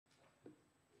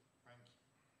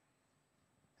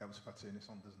Helps if I turn this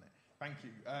on, doesn't it? Thank you.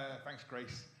 Thanks,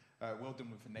 Grace. Well done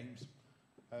with the names.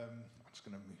 I'm just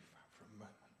going to move that for a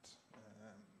moment.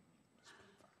 Let's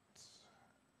put that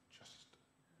just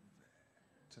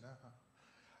there.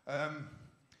 Ta-da.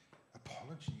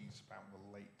 Apologies about the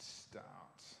late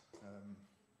start.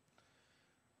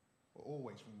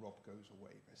 Always when Rob goes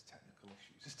away, there's technical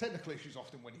issues. There's technical issues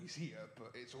often when he's here, but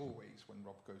it's always when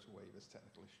Rob goes away, there's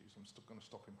technical issues. I'm still going to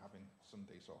stop him having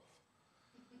Sundays off.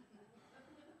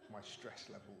 My stress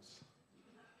levels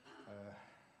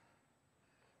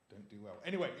don't do well.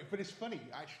 Anyway, but it's funny,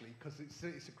 actually, because it's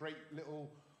a great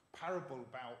little parable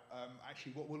about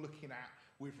actually what we're looking at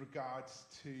with regards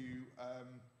to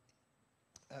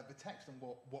the text and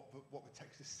what the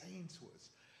text is saying to us.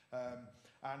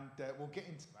 And we'll get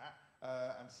into that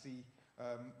and see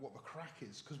what the crack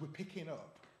is, because we're picking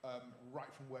up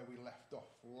right from where we left off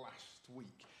last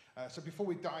week. So before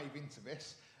we dive into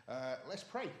this, let's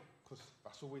pray, because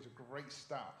that's always a great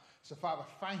start. So Father,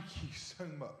 thank you so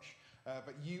much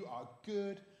that you are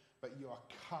good, that you are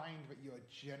kind, that you are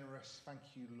generous. Thank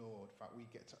you, Lord, that we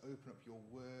get to open up your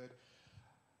word,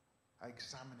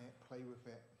 examine it, play with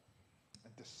it,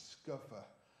 and discover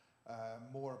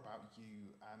more about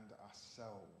you and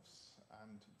ourselves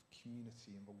and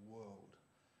community in the world.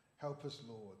 Help us,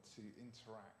 Lord, to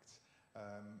interact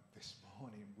this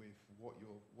morning with what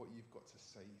you've got to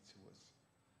say to us.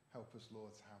 Help us,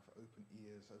 Lord, to have open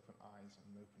ears, open eyes,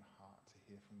 and an open heart to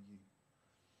hear from you.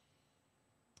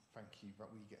 Thank you that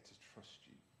we get to trust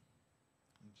you.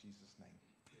 In Jesus' name.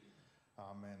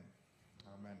 Amen.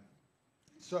 Amen.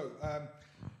 So,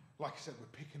 like I said,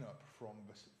 we're picking up from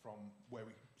where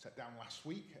we set down last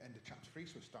week, end of chapter 3,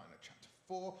 so we're starting at chapter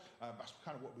 4. That's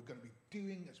kind of what we're going to be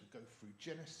doing as we go through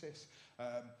Genesis.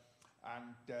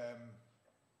 On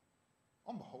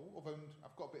the whole,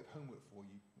 I've got a bit of homework for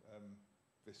you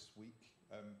this week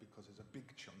because there's a big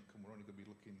chunk and we're only going to be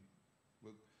looking...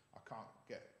 I can't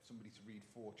get somebody to read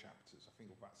 4 chapters. I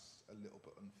think that's a little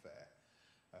bit unfair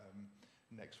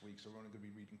next week, so we're only going to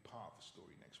be reading part of the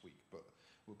story next week, but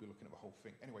we'll be looking at the whole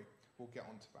thing. Anyway, we'll get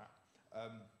on to that.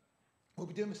 We'll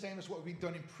be doing the same as what we've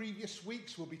done in previous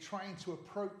weeks. We'll be trying to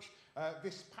approach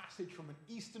this passage from an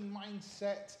Eastern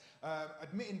mindset,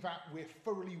 admitting that we're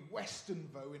thoroughly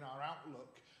Western, though, in our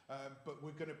outlook, but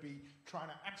we're going to be trying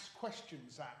to ask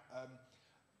questions that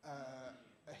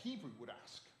a Hebrew would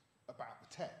ask about the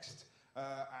text,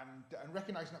 and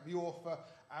recognizing that the author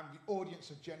and the audience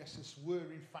of Genesis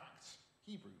were in fact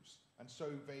Hebrews, and so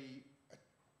they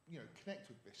connect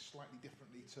with this slightly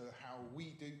differently to how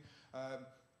we do,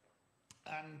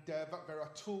 and that there are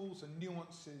tools and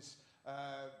nuances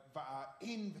that are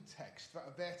in the text that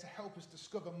are there to help us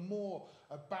discover more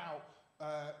about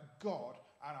God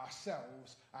and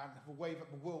ourselves and the way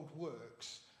that the world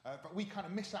works, that we kind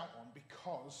of miss out on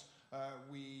because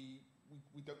we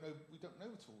don't know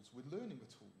the tools. We're learning the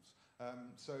tools.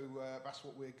 So that's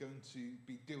what we're going to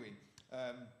be doing.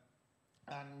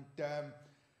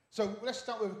 So let's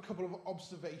start with a couple of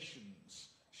observations,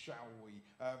 shall we?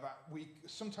 That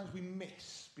sometimes we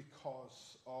miss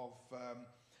because of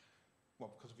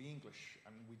the English,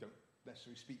 and we don't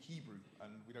necessarily speak Hebrew,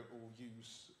 and we don't all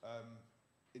use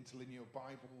interlinear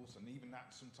Bibles, and even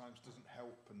that sometimes doesn't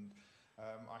help. And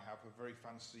I have a very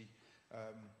fancy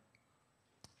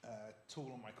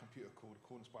tool on my computer called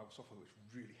Accordance Bible Software, which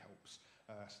really helps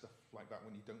stuff like that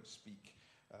when you don't speak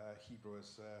Hebrew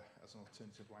as an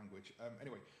alternative language.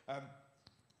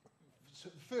 So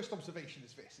the first observation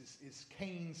is this: is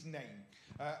Cain's name.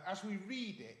 As we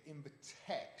read it in the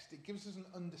text, it gives us an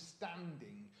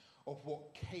understanding of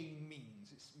what Cain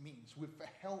means. It means, with the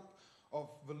help of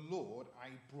the Lord, I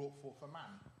brought forth a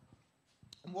man.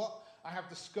 And what I have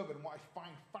discovered and what I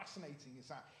find fascinating is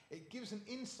that it gives an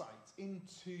insight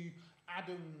into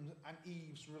Adam and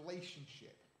Eve's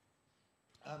relationship.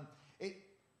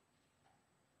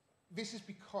 This is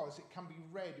because it can be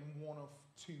read in one of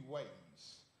 2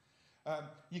 ways.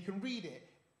 You can read it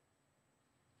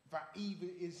that Eve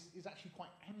is actually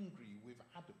quite angry with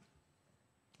Adam.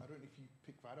 I don't know if you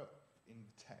pick that up in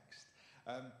the text.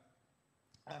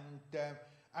 And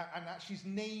that she's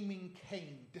naming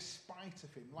Cain despite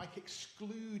of him, like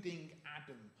excluding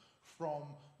Adam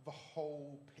from the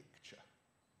whole picture.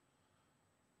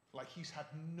 Like he's had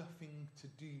nothing to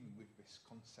do with this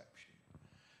conception.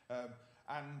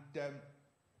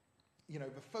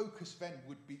 The focus then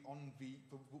would be on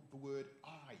the word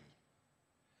I.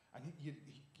 And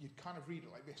you'd kind of read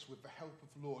it like this: with the help of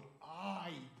the Lord,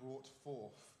 I brought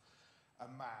forth a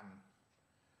man.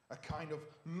 A kind of,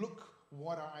 look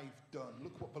what I've done.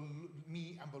 Look what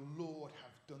me and the Lord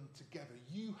have done together.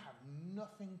 You have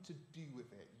nothing to do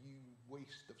with it, you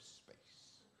waste of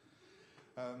space.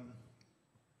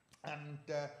 And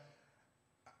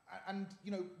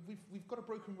you know, we've got a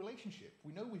broken relationship.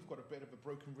 We know we've got a bit of a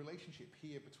broken relationship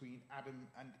here between Adam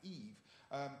and Eve.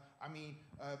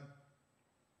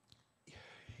 You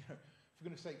know, for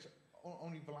goodness sakes,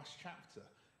 only the last chapter,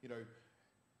 you know,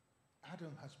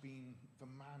 Adam has been the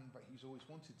man that he's always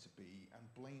wanted to be and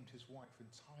blamed his wife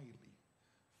entirely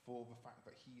for the fact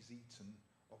that he's eaten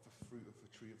of the fruit of the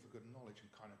tree of the good knowledge and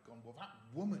kind of gone, well, that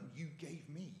woman you gave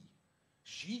me,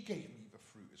 she gave me the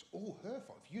fruit. It's all her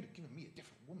fault. If you'd have given me a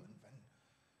different woman, then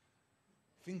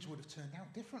things would have turned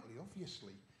out differently,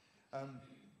 obviously. And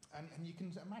you can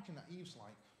imagine that Eve's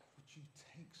like, would you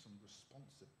take some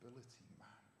responsibility,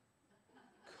 man?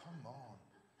 Come on.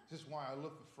 This is why I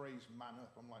love the phrase "man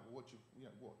up." I'm like, what?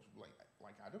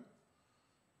 Like Adam?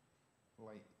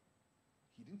 Like,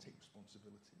 he didn't take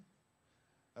responsibility.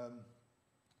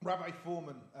 Rabbi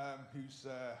Foreman, who's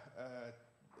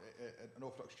an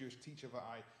Orthodox Jewish teacher that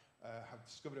I have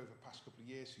discovered over the past couple of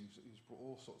years, who's brought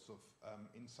all sorts of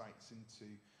insights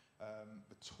into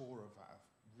the Torah that have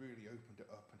really opened it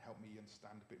up and helped me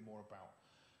understand a bit more about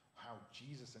how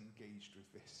Jesus engaged with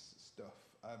this stuff.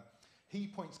 He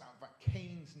points out that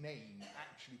Cain's name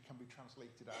actually can be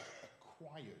translated as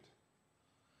acquired.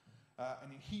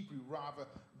 And in Hebrew, rather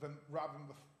than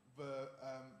the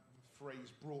phrase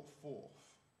brought forth.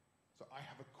 So I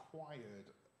have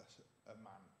acquired a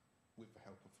man with the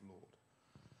help of the Lord.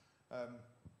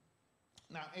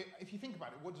 Now, if you think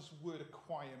about it, what does the word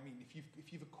acquire mean?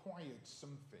 If you've acquired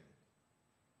something.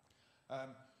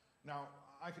 Now,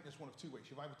 I think there's one of two ways.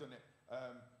 You've either done it,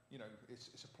 you know,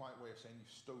 it's a polite way of saying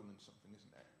you've stolen something,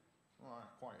 isn't it? Well, I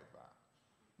acquired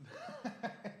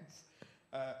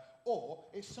that. Or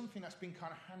it's something that's been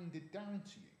kind of handed down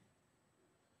to you.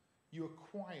 You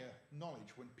acquire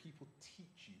knowledge when people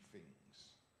teach you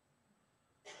things.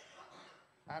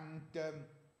 And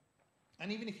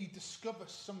even if you discover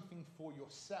something for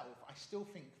yourself, I still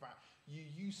think that you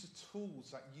use the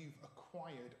tools that you've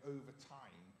acquired over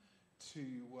time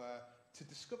to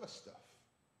discover stuff.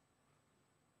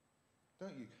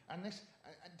 Don't you? And this,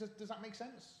 does that make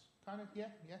sense? Kind of, yeah,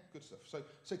 good stuff.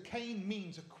 So Cain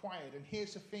means acquired, and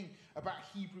here's the thing about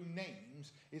Hebrew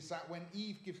names, is that when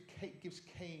Eve gives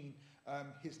Cain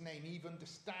his name, Eve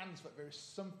understands that there is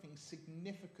something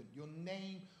significant. Your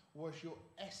name was your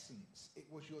essence. It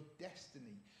was your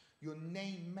destiny. Your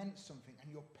name meant something,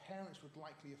 and your parents would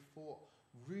likely have thought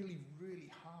really, really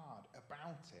hard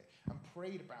about it and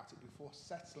prayed about it before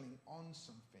settling on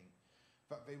something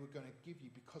that they were going to give you,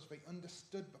 because they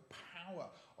understood the power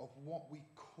of what we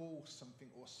call something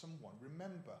or someone.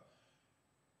 Remember,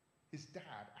 his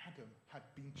dad, Adam, had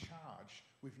been charged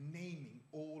with naming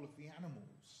all of the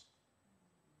animals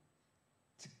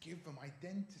to give them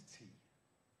identity.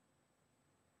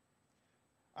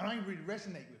 And I really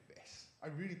resonate with this. I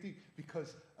really do,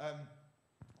 because,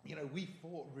 you know, we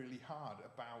thought really hard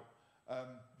about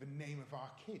the name of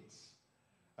our kids.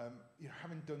 You know,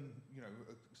 having done, you know,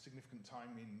 a significant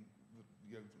time in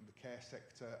the care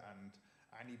sector, and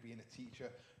Annie being a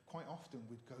teacher, quite often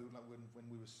we'd go, like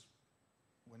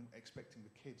when expecting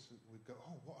the kids, we'd go,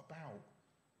 oh, what about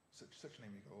such a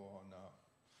name? You go, oh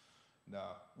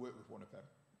no, work with one of them.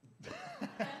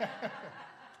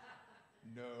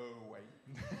 No way.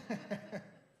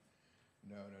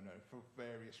 No, for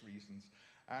various reasons.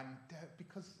 And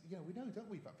because, you know, we know, don't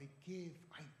we, that they give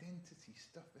identity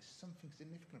stuff. There's something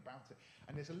significant about it.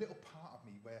 And there's a little part of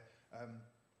me where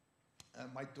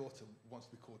my daughter wants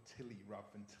to be called Tilly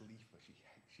rather than Talitha.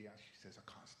 She says, I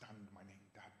can't stand my name,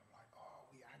 Dad. And I'm like,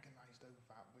 oh, we agonized over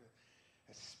that.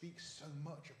 It speaks so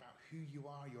much about who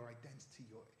you are, your identity,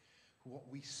 what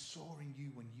we saw in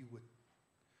you when you were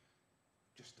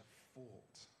just a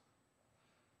thought.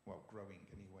 Well, growing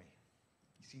anyway.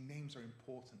 You see, names are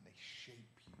important. They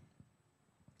shape you.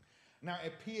 Now,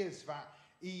 it appears that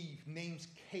Eve names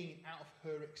Cain out of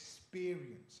her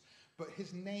experience, but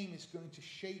his name is going to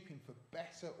shape him for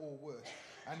better or worse.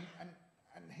 And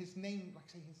his name, like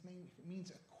I say, his name, if it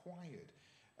means acquired,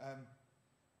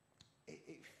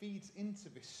 it feeds into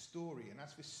this story. And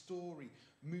as this story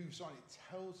moves on, it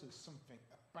tells us something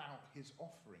about his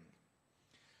offering.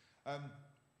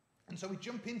 And so we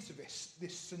jump into this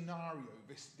scenario,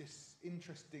 this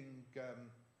interesting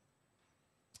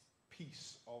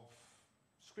piece of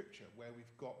Scripture where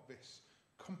we've got this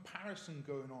comparison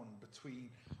going on between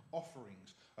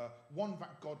offerings. One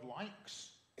that God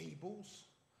likes, Abel's,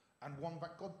 and one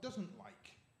that God doesn't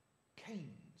like,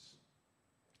 Cain's.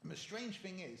 And the strange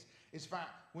thing is that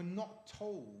we're not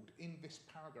told in this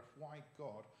paragraph why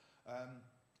God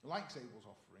likes Abel's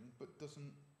offering but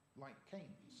doesn't like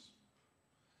Cain's.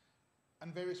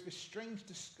 And there is this strange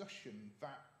discussion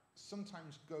that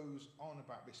sometimes goes on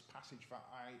about this passage that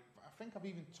I think I've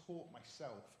even taught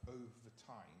myself over the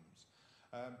times,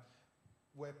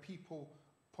 where people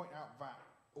point out that,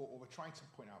 or were trying to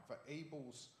point out that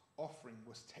Abel's offering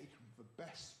was taken from the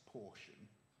best portion,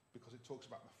 because it talks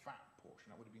about the fat portion,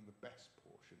 that would have been the best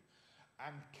portion,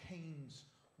 and Cain's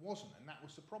wasn't, and that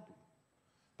was the problem.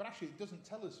 But actually it doesn't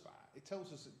tell us that. It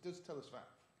does tell us that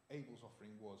Abel's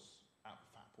offering was out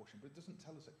the fat portion, but it doesn't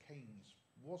tell us that Cain's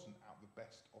wasn't out the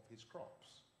best of his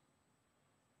crops.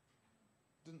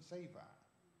 It doesn't say that.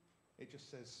 It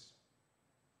just says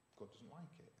God doesn't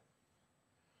like it.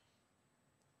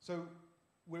 So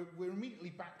we're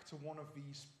immediately back to one of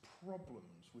these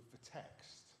problems with the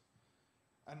text.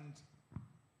 And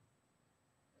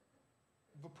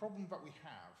the problem that we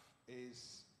have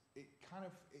is it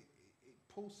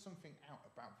pulls something out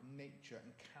about the nature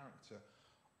and character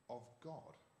of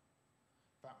God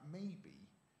that maybe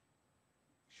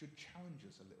should challenge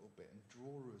us a little bit and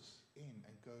draw us in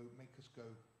and make us go,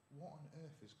 what on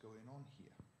earth is going on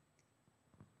here?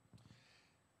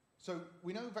 So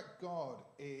we know that God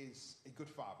is a good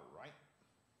father, right?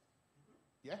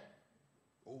 Yeah?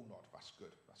 Oh, nod. That's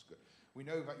good. That's good. We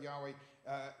know that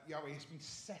Yahweh has been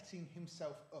setting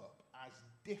himself up as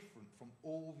different from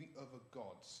all the other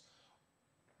gods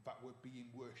that were being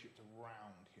worshipped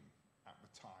around him at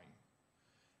the time.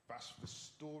 That's the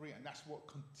story, and that's what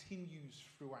continues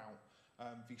throughout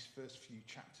these first few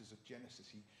chapters of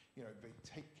Genesis. They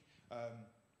take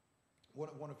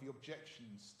one of the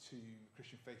objections to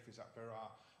Christian faith is that there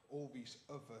are all these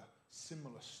other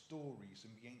similar stories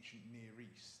in the ancient Near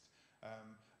East,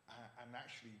 and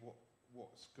actually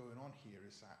what's going on here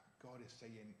is that God is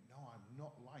saying, no, I'm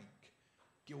not like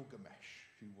Gilgamesh,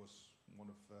 who was one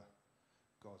of the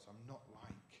gods. I'm not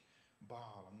like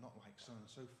Baal. I'm not like so on and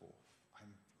so forth.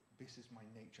 This is my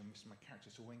nature and this is my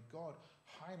character. So when God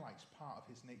highlights part of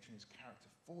his nature and his character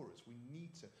for us, we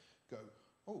need to go,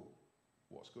 oh,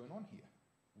 what's going on here?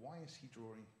 Why is he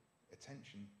drawing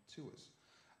attention to us?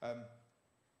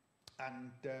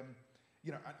 And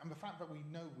the fact that we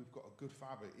know we've got a good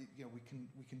father, we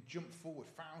can jump forward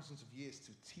thousands of years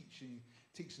to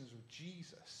teachings of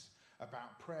Jesus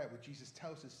about prayer, where Jesus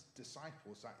tells his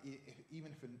disciples that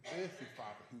even if an earthly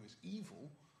father who is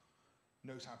evil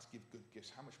knows how to give good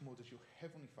gifts, how much more does your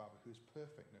heavenly Father, who is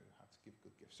perfect, know how to give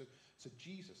good gifts? So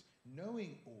Jesus,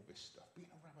 knowing all this stuff, being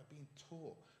a rabbi, being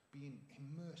taught, being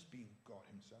immersed, being God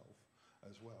himself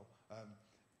as well,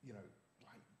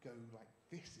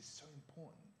 this is so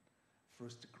important for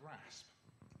us to grasp.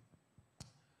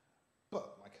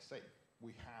 But, like I say,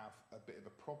 we have a bit of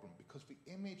a problem, because the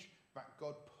image that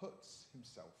God puts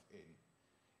himself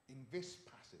in this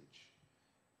passage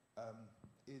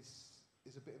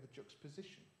is a bit of a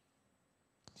juxtaposition.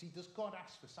 See, does God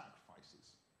ask for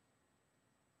sacrifices?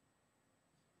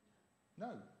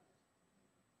 No.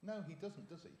 No, he doesn't,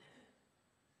 does he?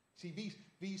 See,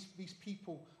 these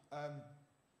people,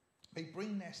 they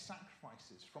bring their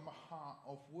sacrifices from a heart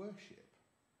of worship.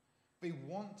 They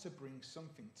want to bring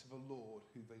something to the Lord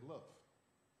who they love.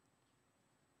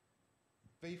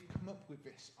 They've come up with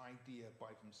this idea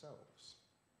by themselves.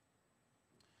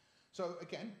 So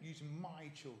again, using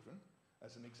my children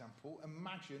as an example,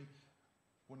 imagine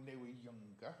when they were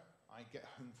younger, I get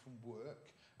home from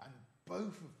work and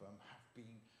both of them have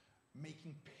been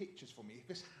making pictures for me. If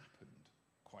this happened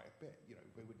quite a bit,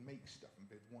 they would make stuff and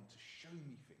they'd want to show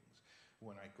me things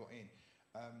when I got in.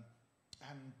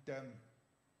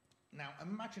 Now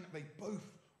imagine that they both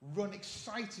run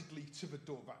excitedly to the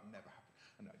door. That never happened.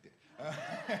 I know I did.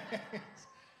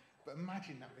 But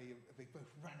imagine that they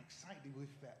both ran excitedly with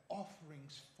their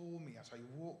offerings for me as I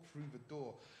walk through the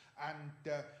door. And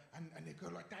they go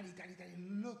like, Daddy, Daddy, Daddy,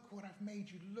 look what I've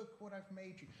made you, look what I've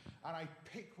made you. And I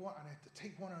pick one, and I have to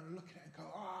take one and look at it and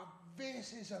go,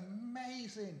 this is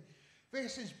amazing.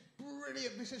 This is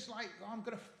brilliant. This is like, I'm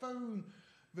going to phone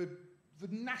the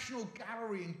National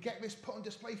Gallery and get this put on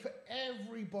display for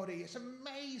everybody. It's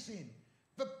amazing.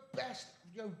 The best,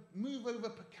 move over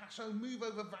Picasso, move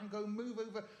over Van Gogh, move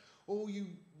over all you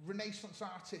Renaissance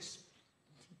artists.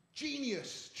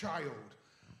 Genius, child.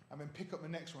 And then pick up the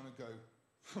next one and go,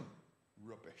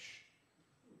 rubbish.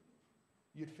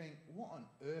 You'd think, what on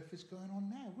earth is going on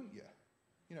there, wouldn't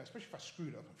you? Especially if I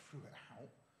screwed up and threw it out.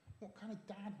 What kind of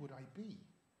dad would I be?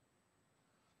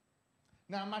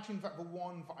 Now imagine that the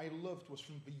one that I loved was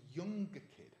from the younger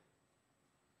kid.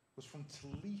 Was from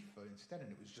Talitha instead,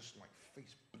 and it was just like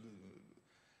face blue,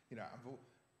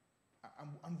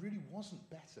 and really wasn't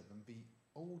better than the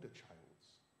older child's,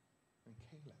 than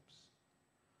Caleb's.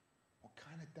 What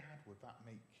kind of dad would that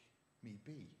make me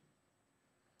be?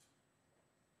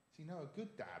 See, no, a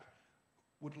good dad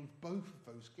would love both of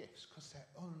those gifts because they're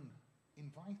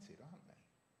uninvited, aren't they?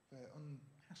 They're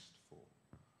unasked for.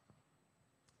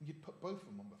 You'd put both of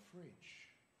them on the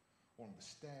fridge or on the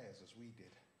stairs, as we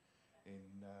did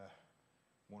in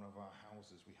one of our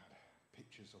houses. We had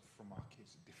pictures from our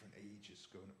kids at different ages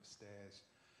going up the stairs.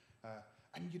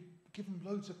 And you'd give them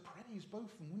loads of praise,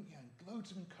 both of them, wouldn't you? And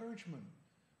loads of encouragement.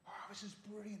 Oh, this is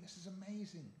brilliant, this is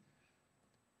amazing.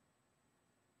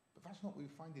 But that's not what we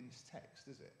find in this text,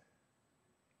 is it?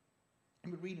 In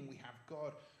the reading, we have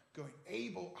God going,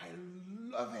 Abel, I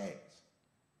love it.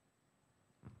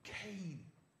 Cain,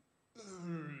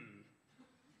 ugh.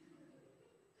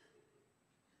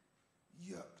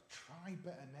 Yuck, try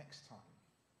better next time.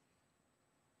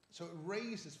 So it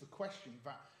raises the question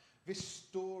that this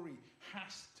story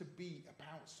has to be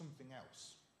about something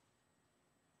else.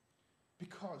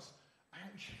 Because,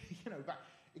 actually, that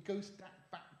it goes that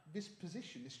this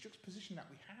position, this juxtaposition that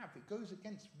we have, it goes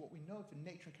against what we know of the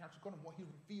nature and character of God and what he's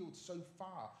revealed so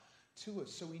far to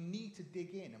us. So we need to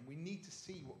dig in and we need to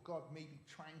see what God may be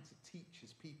trying to teach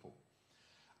his people.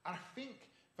 And I think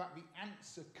that the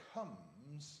answer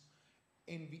comes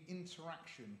in the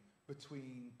interaction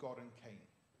between God and Cain.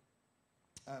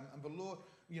 And the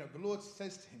Lord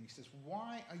says to him, he says,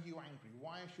 why are you angry?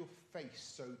 Why is your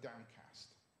face so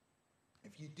downcast?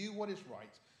 If you do what is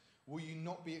right, will you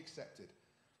not be accepted?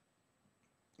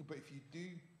 But if you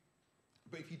do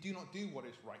not do what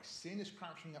is right, sin is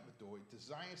crouching at the door. It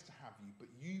desires to have you, but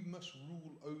you must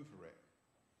rule over it.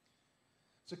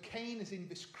 So Cain is in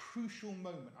this crucial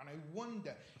moment, and I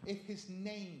wonder if his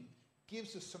name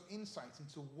gives us some insight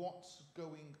into what's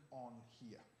going on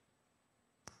here.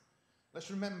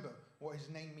 Let's remember what his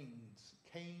name means.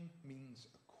 Cain means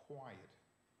acquired.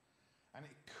 And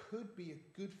it could be a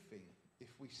good thing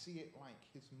if we see it like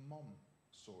his mom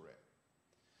saw it.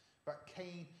 But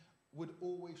Cain would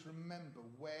always remember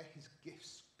where his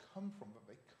gifts come from, that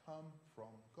they come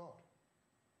from God.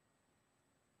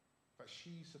 That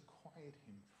she's acquired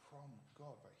him from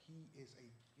God, that he is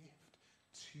a gift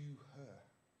to her.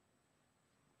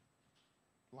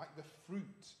 Like the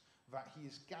fruit that he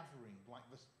is gathering, like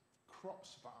the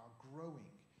crops that are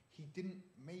growing, he didn't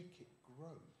make it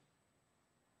grow.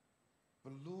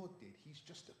 The Lord did. He's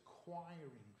just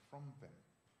acquiring from them.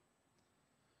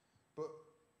 But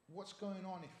what's going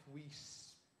on if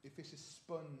this is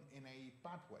spun in a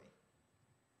bad way?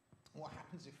 What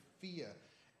happens if fear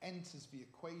enters the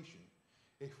equation?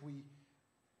 If we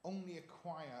only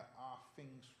acquire our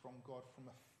things from God from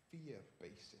a fear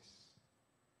basis?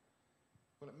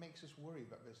 Well, it makes us worry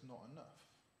that there's not enough.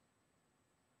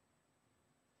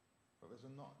 But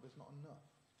there's not enough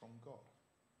from God.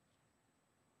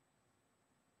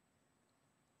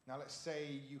 Now, let's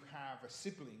say you have a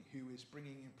sibling who is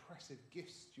bringing impressive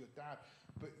gifts to your dad,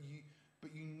 but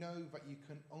you know that you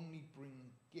can only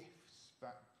bring gifts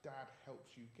that dad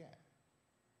helps you get.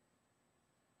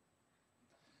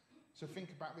 So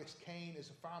think about this. Cain is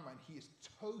a farmer and he is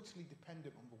totally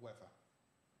dependent on the weather.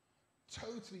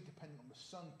 Totally dependent on the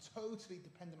sun. Totally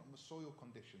dependent on the soil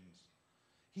conditions.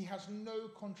 He has no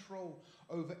control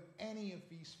over any of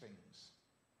these things.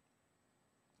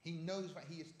 He knows that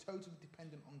he is totally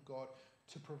dependent on God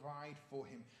to provide for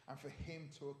him and for him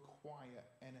to acquire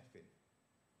anything.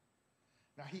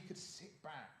 Now, he could sit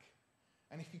back,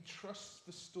 and if he trusts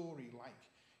the story like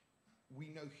we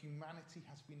know humanity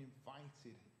has been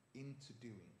invited into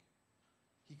doing,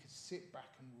 he could sit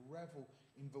back and revel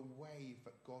in the way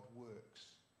that God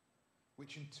works,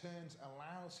 which in turn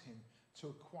allows him to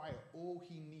acquire all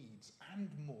he needs and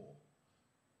more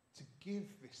to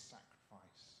give this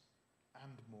sacrifice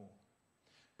and more.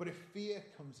 But if fear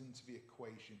comes into the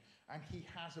equation and he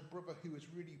has a brother who is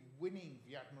really winning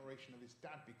the admiration of his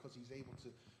dad because he's able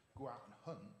to go out and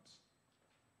hunt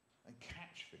and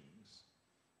catch things,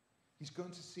 he's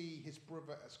going to see his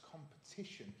brother as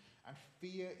competition, and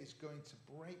fear is going to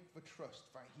break the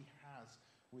trust that he has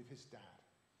with his dad.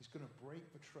 He's going to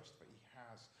break the trust that he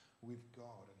has with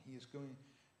God, and he is going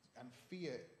to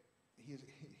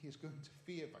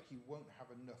fear that he won't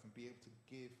have enough and be able to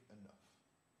give enough.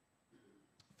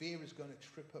 Fear is going to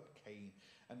trip up Cain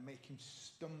and make him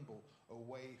stumble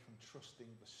away from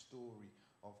trusting the story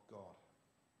of God.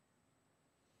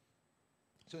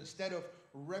 So instead of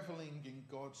reveling in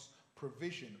God's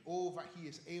provision, all that he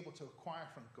is able to acquire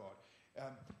from God,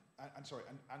 and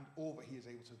all that he is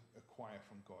able to acquire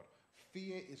from God,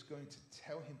 fear is going to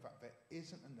tell him that there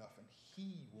isn't enough and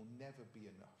he will never be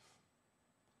enough.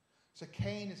 So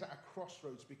Cain is at a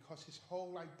crossroads because his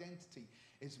whole identity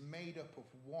is made up of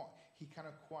what he can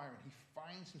acquire, and he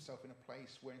finds himself in a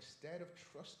place where instead of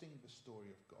trusting the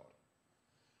story of God,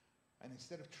 and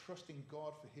instead of trusting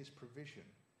God for his provision,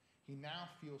 he he now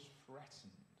feels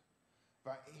threatened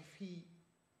that if he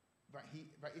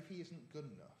isn't good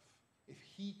enough, if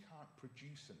he can't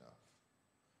produce enough,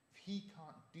 if he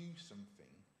can't do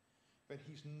something, then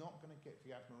he's not going to get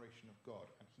the admiration of God,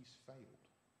 and he's failed.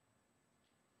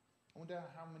 I wonder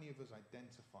how many of us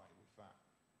identify with that.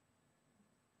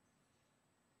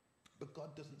 But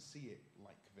God doesn't see it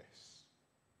like this.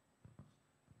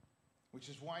 Which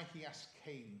is why he asked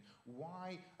Cain,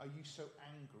 why are you so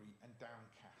angry and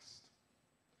downcast?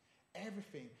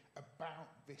 Everything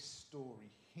about this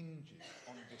story hinges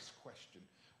on this question.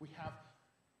 We have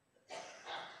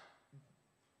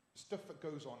stuff that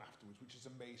goes on afterwards, which is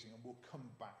amazing, and we'll come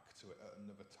back to it at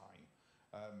another time,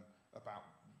 about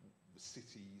the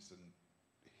cities and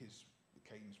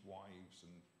Cain's wives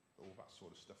and all that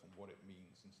sort of stuff and what it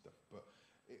means and stuff. But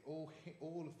all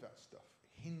of that stuff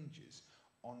hinges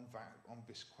on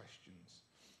this questions.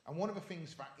 And one of the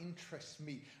things that interests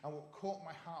me and what caught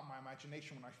my heart and my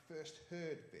imagination when I first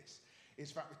heard this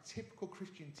is that the typical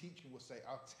Christian teaching will say,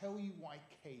 I'll tell you why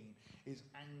Cain is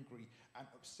angry and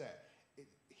upset.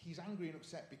 He's angry and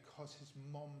upset because his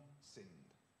mom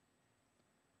sinned.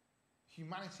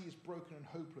 Humanity is broken and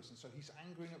hopeless, and so he's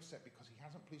angry and upset because he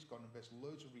hasn't pleased God, and there's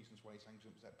loads of reasons why he's angry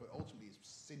and upset, but ultimately it's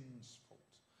sin's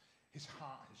fault. His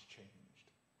heart has changed.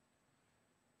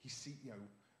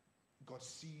 God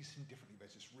sees him differently.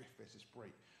 There's this rift, there's this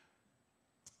break.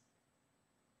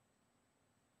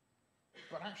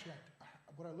 But actually,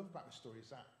 what I love about the story is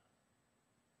that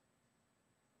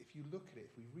if you look at it,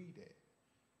 if we read it,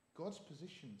 God's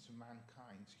position to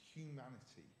mankind, to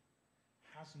humanity,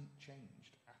 hasn't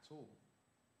changed at all.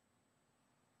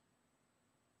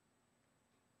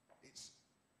 It's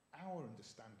our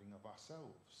understanding of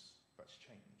ourselves that's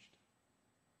changed.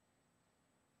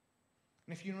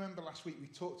 And if you remember last week, we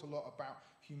talked a lot about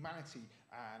humanity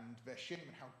and their shame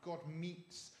and how God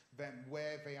meets them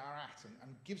where they are at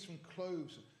and gives them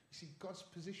clothes. You see, God's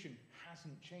position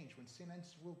hasn't changed. When sin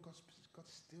enters the world, God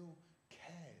still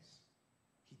cares.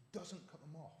 He doesn't cut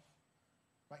them off.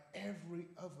 Like every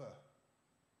other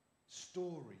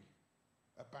story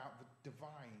about the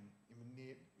divine in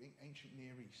the ancient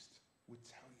Near East would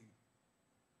tell you,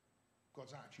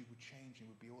 God's attitude would change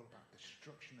and would be all about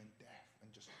destruction and death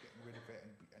and just getting rid of it.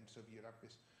 And so you'd have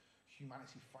this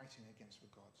humanity fighting against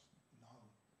the gods. No,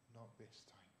 not this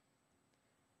time.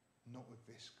 Not with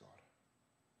this God.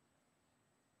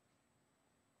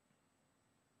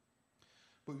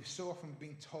 But we've so often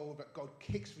been told that God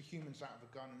kicks the humans out of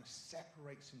the garden and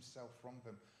separates himself from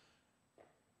them.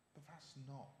 But that's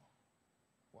not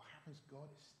what happens.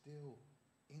 God is still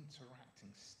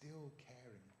interacting, still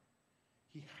caring.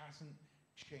 He hasn't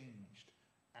changed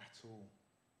at all.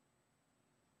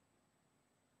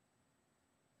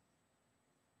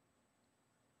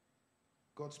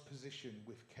 God's position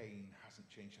with Cain hasn't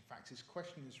changed. In fact, his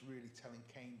question is really telling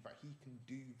Cain that he can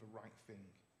do the right thing.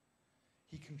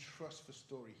 He can trust the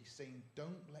story. He's saying,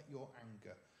 don't let your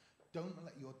anger, don't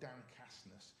let your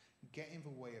downcastness get in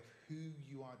the way of who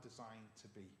you are designed to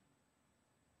be.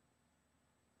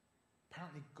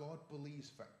 Apparently, God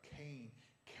believes that Cain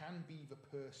can be the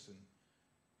person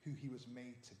who he was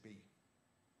made to be.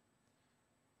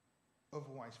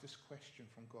 Otherwise, this question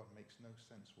from God makes no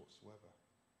sense whatsoever.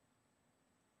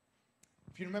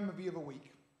 If you remember the other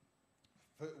week,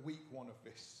 for week one of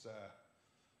this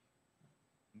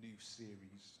new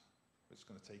series, it's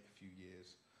going to take a few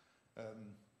years,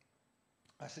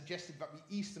 I suggested that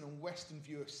the Eastern and Western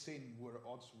view of sin were at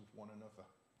odds with one another.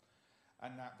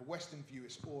 And that the Western view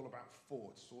is all about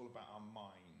thoughts, it's all about our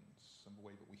minds and the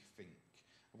way that we think.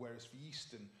 Whereas the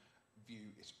Eastern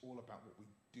view is all about what we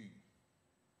do.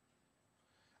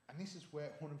 And this is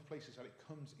where one of the places that it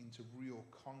comes into real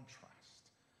contrast.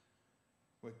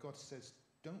 Where God says,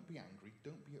 don't be angry,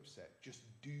 don't be upset, just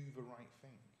do the right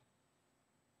thing.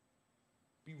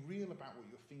 Be real about what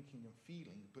you're thinking and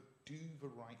feeling, but do the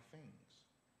right things.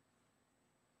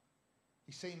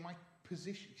 He's saying,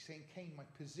 Cain, my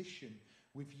position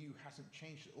with you hasn't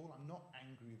changed at all. I'm not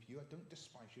angry with you. I don't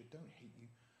despise you. I don't hate you.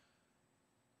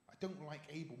 I don't like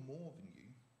Abel more than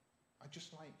you. I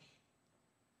just like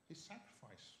his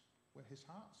sacrifice, where his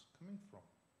heart's coming from.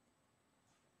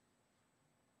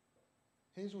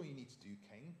 Here's all you need to do,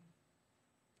 Cain.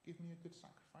 Give me a good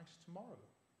sacrifice tomorrow.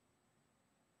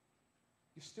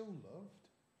 You're still loved.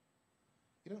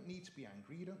 You don't need to be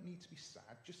angry. You don't need to be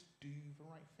sad. Just do the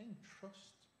right thing.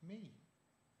 Trust me.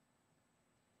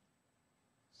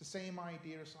 It's the same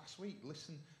idea as last week.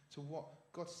 Listen to what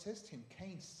God says to him.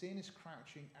 Cain, sin is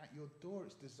crouching at your door.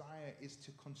 Its desire is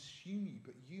to consume you,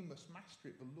 but you must master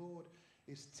it. The Lord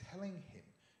is telling him,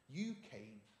 you,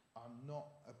 Cain, are not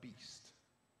a beast.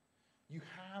 You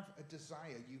have a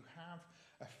desire, you have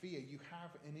a fear, you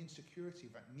have an insecurity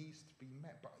that needs to be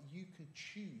met, but you can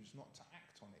choose not to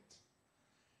act on it.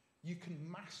 You can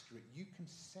master it. You can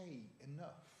say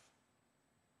enough.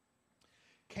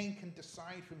 Cain can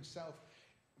decide for himself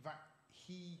that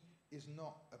he is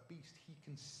not a beast. He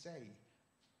can say,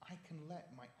 I can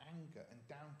let my anger and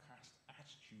downcast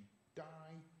attitude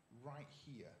die right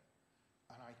here,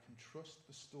 and I can trust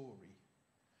the story,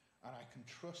 and I can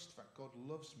trust that God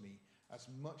loves me as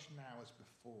much now as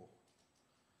before.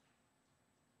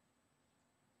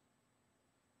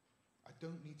 I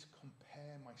don't need to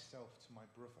compare myself to my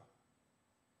brother.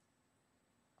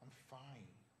 I'm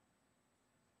fine.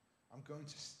 I'm going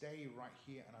to stay right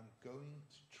here, and I'm going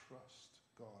to trust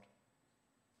God.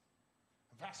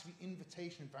 And that's the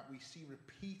invitation that we see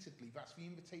repeatedly. That's the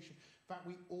invitation that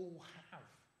we all have.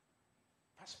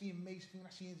 That's the amazing thing.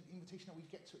 That's the invitation that we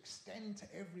get to extend to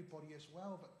everybody as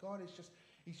well. That God is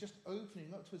He's just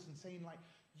opening up to us and saying, like,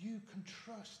 you can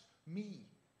trust me.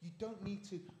 You don't need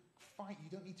to fight. You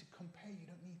don't need to compare. You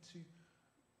don't need to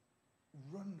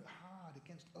run hard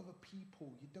against other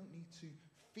people. You don't need to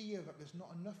fear that there's not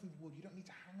enough in the world. You don't need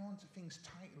to hang on to things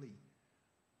tightly.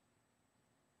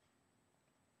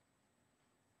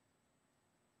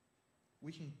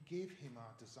 We can give him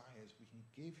our desires. We can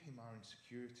give him our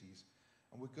insecurities.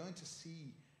 And we're going to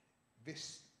see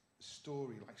this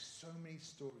story, like so many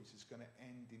stories, is going to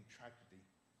end in tragedy.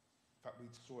 In fact, we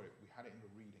saw it. We had it in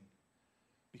the reading.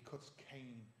 Because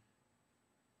Cain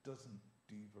doesn't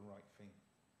do the right thing.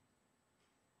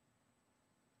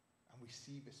 And we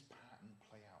see this pattern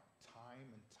play out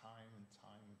time and time and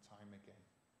time and time again.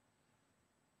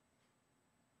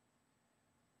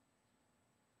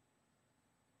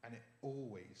 And it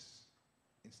always,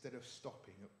 instead of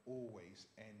stopping, it always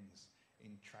ends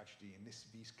in tragedy. And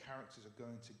these characters are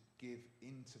going to give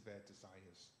into their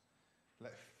desires.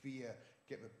 Let fear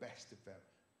get the best of them.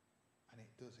 And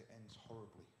it does, it ends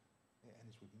horribly. It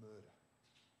ends with murder.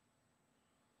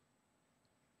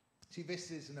 See,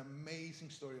 this is an amazing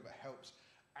story that helps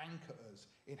anchor us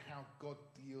in how God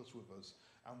deals with us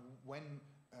and when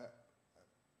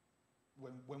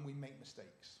we make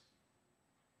mistakes,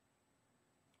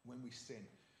 when we sin.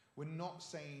 We're not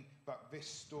saying that this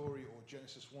story or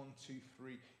Genesis 1, 2,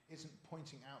 3 isn't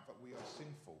pointing out that we are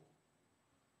sinful.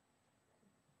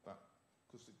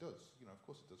 Because it does, of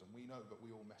course it does. And we know that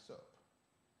we all mess up.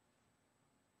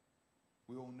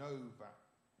 We all know that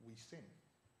we sin.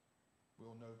 We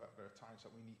all know that there are times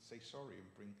that we need to say sorry and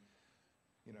bring,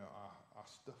 our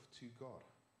stuff to God.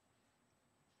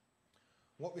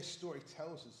 What this story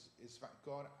tells us is that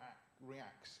God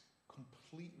reacts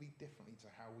completely differently to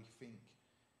how we think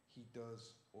he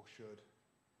does or should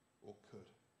or could.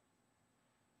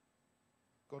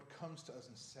 God comes to us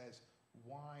and says,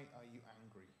 why are you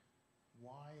angry?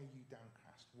 Why are you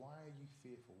downcast? Why are you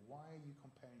fearful? Why are you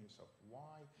comparing yourself?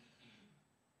 Why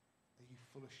are you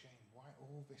full of shame? Why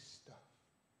all this stuff?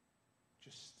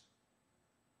 Just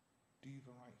do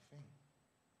the right thing.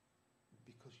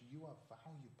 Because you are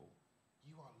valuable.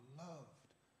 You are loved.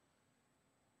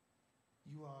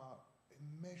 You are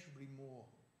immeasurably more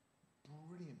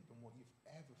brilliant than what you've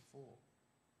ever thought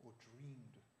or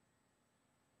dreamed.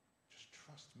 Just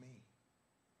trust me.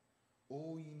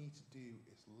 All you need to do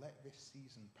is let this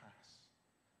season pass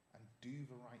and do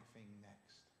the right thing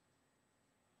next.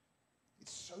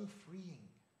 It's so freeing.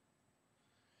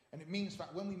 And it means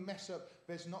that when we mess up,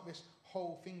 there's not this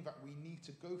whole thing that we need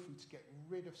to go through to get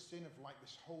rid of sin, of like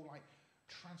this whole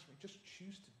transfer. Just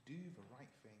choose to do the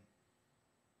right thing.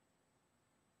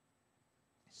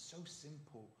 It's so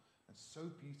simple and so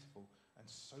beautiful and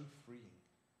so freeing.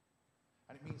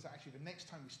 And it means that actually the next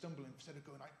time we stumble, instead of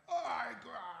going like,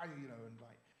 and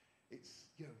like, it's,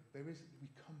 we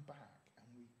come back and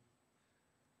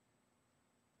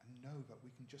know that we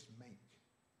can just make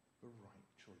the right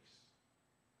choice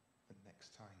the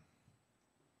next time.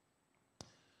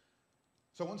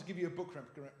 So I want to give you a book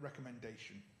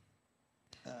recommendation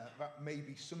that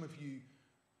maybe some of you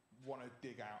want to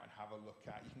dig out and have a look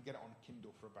at. You can get it on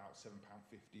Kindle for about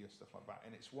 £7.50 or stuff like that.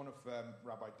 And it's one of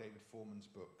Rabbi David Foreman's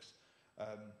books.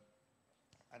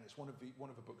 And it's one of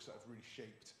the books that have really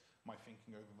shaped my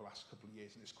thinking over the last couple of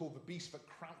years. And it's called The Beast That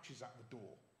Crouches at the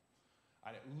Door.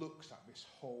 And it looks at this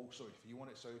whole, so if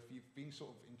you've been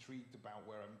sort of intrigued about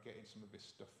where I'm getting some of this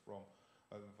stuff from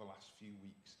over the last few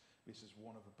weeks, this is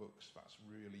one of the books that's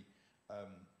really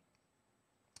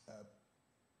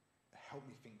helped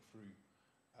me think through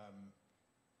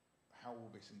how all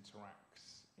this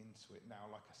interacts into it. Now,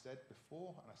 like I said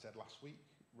before, and I said last week,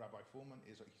 Rabbi Foreman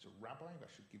he's a rabbi. That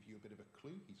should give you a bit of a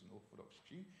clue. He's an Orthodox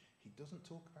Jew. He doesn't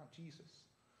talk about Jesus.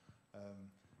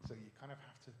 So you kind of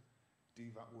have to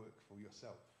do that work for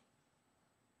yourself.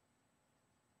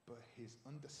 But his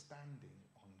understanding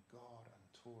on God and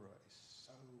Torah is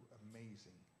so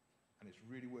amazing, and it's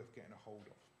really worth getting a hold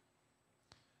of.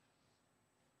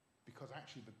 Because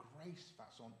actually the grace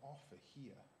that's on offer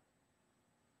here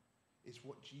is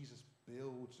what Jesus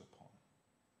builds upon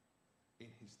in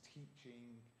his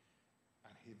teaching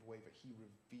and his way that he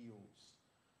reveals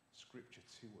Scripture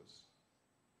to us.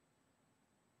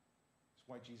 It's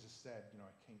why Jesus said,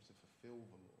 I came to fulfill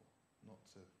the law, not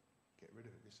to get rid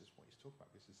of it. This is what he's talking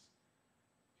about. This is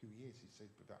who he is. He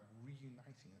said, but that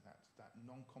reuniting, that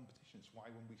non-competition. It's why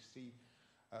when we see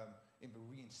in the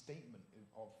reinstatement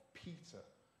of Peter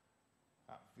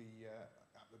at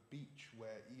the beach,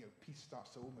 where Peter starts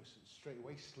to almost straight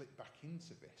away slip back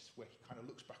into this, where he kind of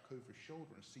looks back over his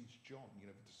shoulder and sees John,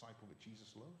 the disciple that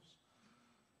Jesus loves.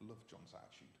 Love John's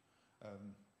attitude.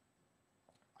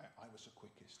 I was the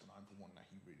quickest, and I'm the one that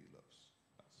he really loves.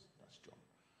 That's John.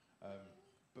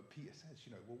 But Peter says,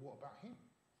 well, what about him?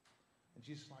 And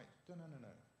Jesus is like,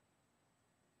 no.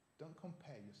 Don't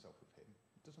compare yourself with him.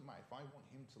 It doesn't matter. If I want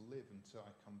him to live until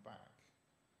I come back,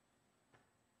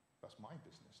 that's my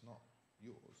business, not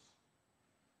yours.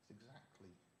 It's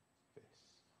exactly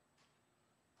this.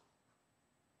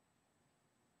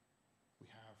 We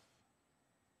have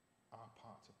our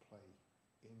part to play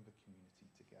in the community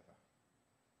together.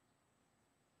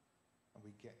 And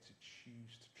we get to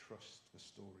choose to trust the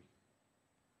story.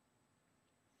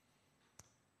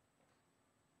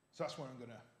 So that's where I'm going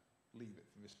to leave it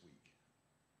for this week.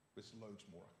 There's loads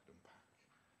more I could unpack.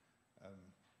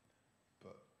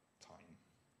 But time.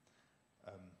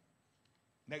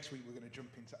 Next week we're going to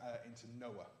jump into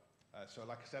Noah. So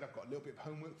like I said, I've got a little bit of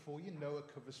homework for you. Noah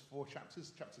covers 4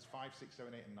 chapters. Chapters 5, 6,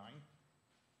 7, 8 and 9.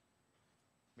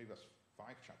 Maybe that's 5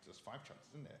 chapters. That's 5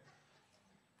 chapters, isn't it?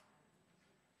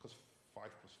 Because 5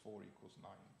 plus 4 equals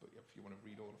 9. But if you want to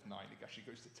read all of 9, it actually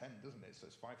goes to 10, doesn't it? So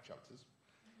it's 5 chapters.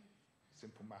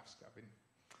 Simple maths, Gavin.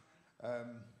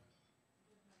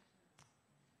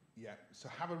 So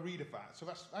have a read of that. So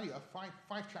that's 5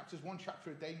 chapters, 1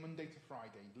 chapter a day, Monday to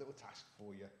Friday. Little task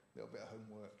for you, a little bit of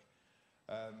homework.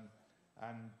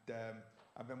 And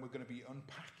then we're going to be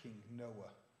unpacking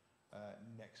Noah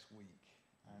next week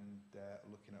and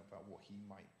looking at about what he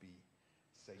might be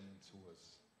saying to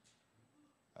us.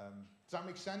 Does that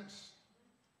make sense?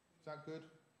 Is that good?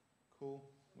 Cool.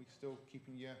 We still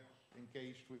keeping you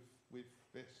engaged with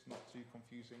this, not too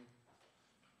confusing?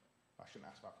 I shouldn't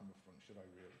ask that from the front, should I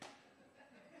really?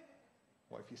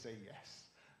 What if you say yes?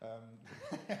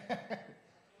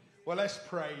 Well, let's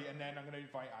pray, and then I'm going to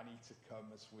invite Annie to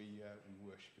come as we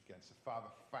worship again. So, Father,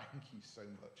 thank you so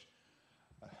much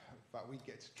that we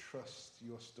get to trust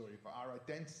your story, but our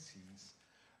identities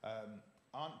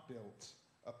aren't built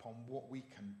upon what we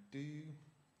can do,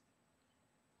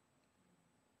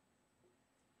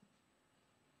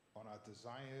 on our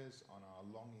desires, on our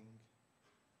longing,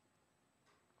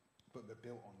 but they're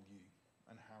built on you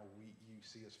and how you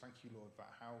see us. Thank you, Lord,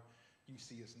 that how you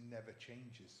see us never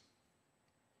changes.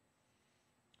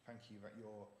 Thank you that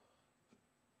your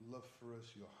love for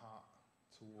us, your heart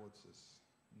towards us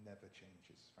never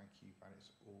changes. Thank you that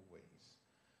it's always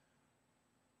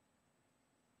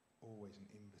an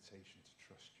invitation to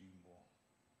trust you more,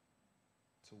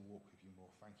 to walk with you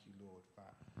more. Thank you, Lord,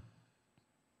 that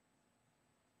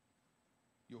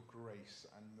your grace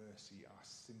and mercy are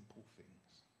simple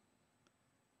things.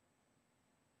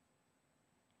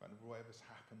 And whatever's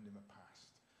happened in the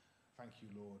past, thank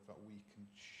you, Lord, that we can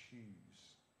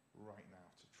choose right now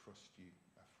to trust you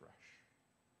afresh.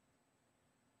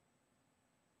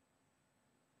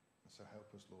 And so help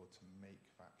us, Lord, to make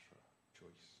that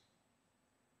choice.